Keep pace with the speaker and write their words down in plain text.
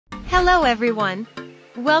Hello everyone!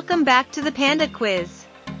 Welcome back to the Panda Quiz.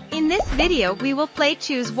 In this video we will play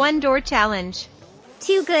Choose One Door Challenge.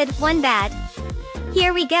 2 good, 1 bad.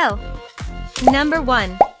 Here we go. Number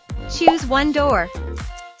 1. Choose one door.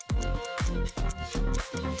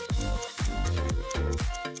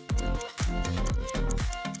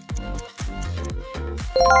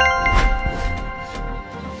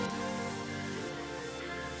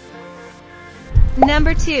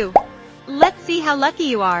 Number 2. Let's see how lucky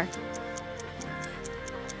you are.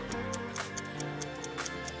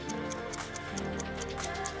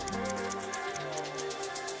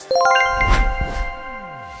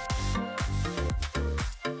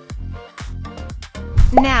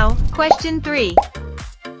 Now, question 3.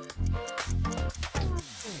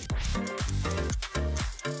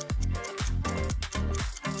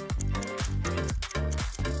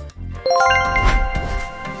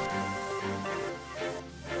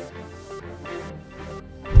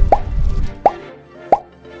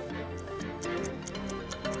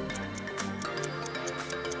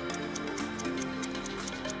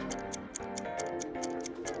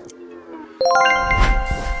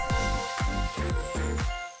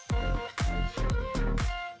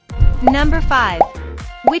 Number 5.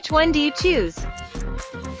 Which one do you choose?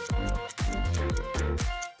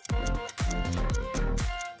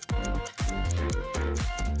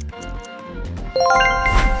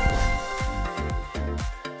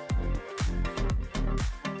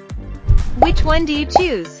 Which one do you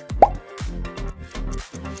choose?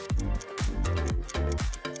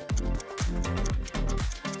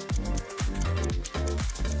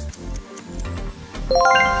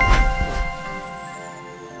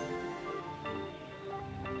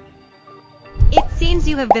 It seems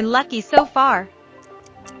you have been lucky so far.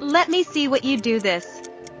 Let me see what you do this.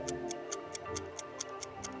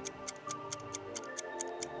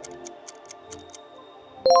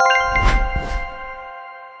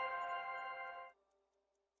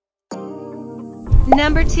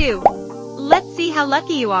 Number 2. Let's see how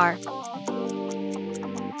lucky you are.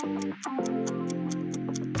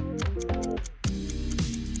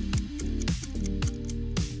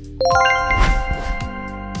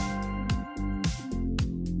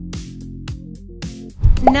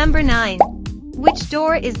 Number 9. Which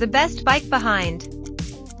door is the best bike behind?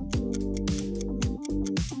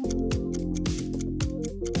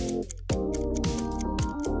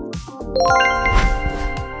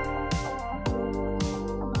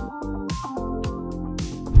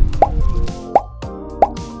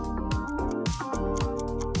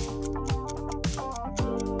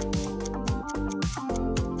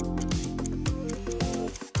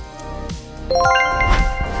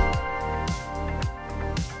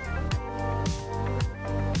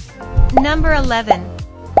 Number 11.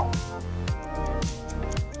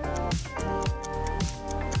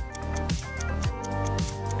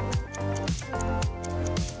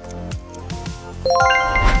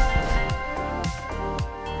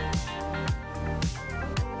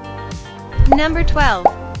 Number 12.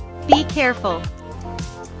 Be careful.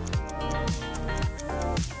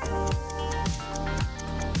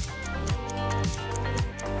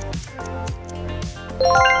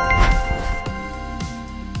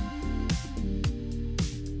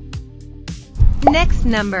 Next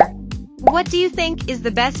number. What do you think is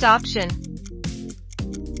the best option?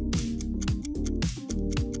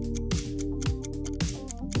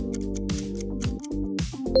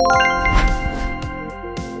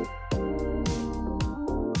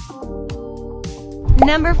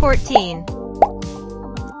 Number 14.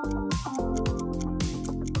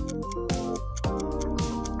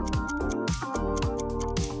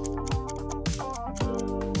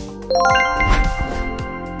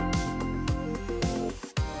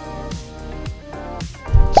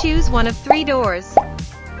 Choose one of 3 doors.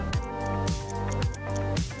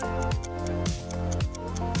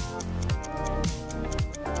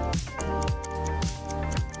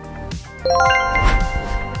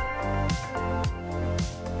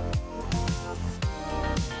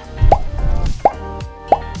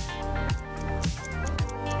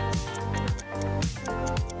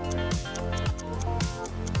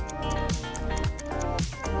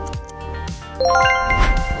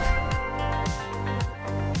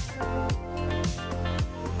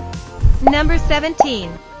 Number 17.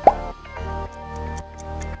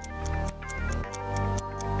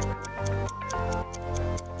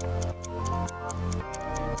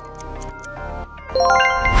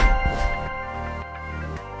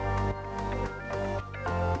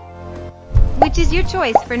 Which is your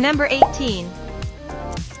choice for number 18?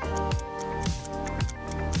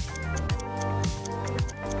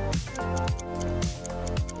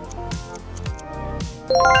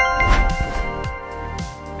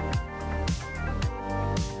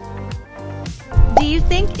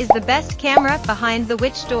 think is the best camera behind the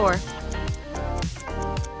which door?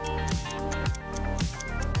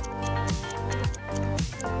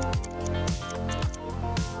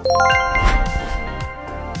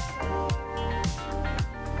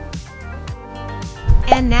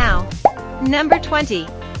 And now, number 20.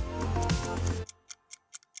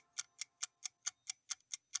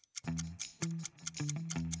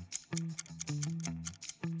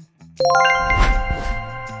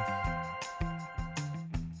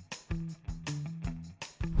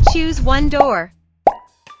 Choose one door.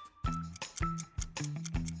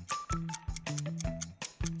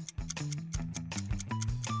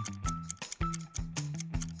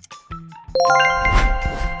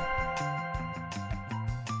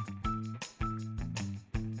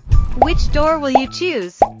 Which door will you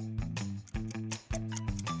choose?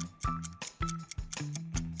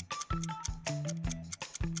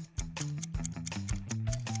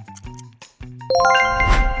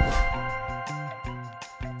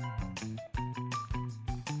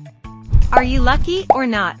 Are you lucky or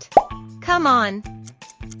not? Come on.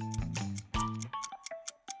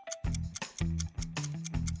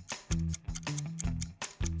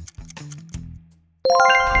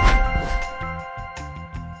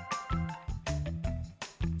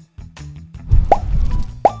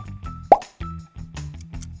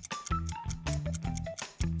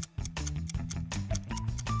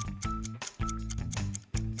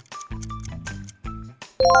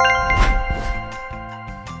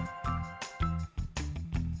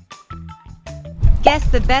 Guess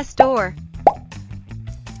the best door.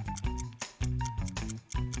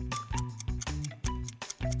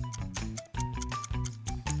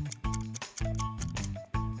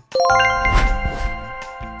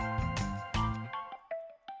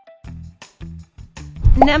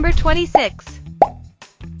 Number 26.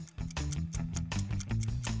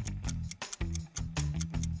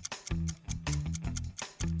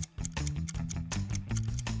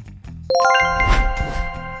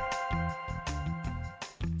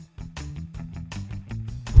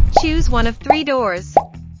 Choose one of three doors.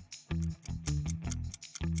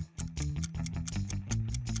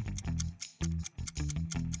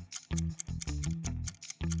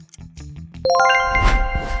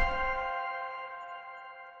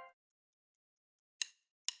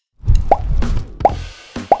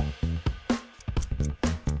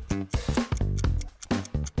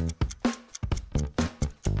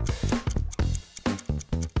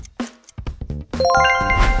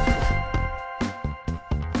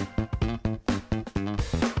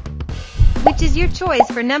 Which is your choice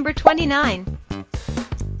for number 29?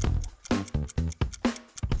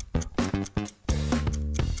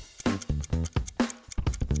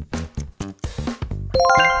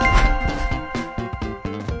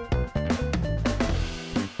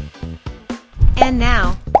 And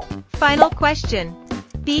now, final question.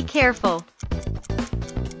 Be careful.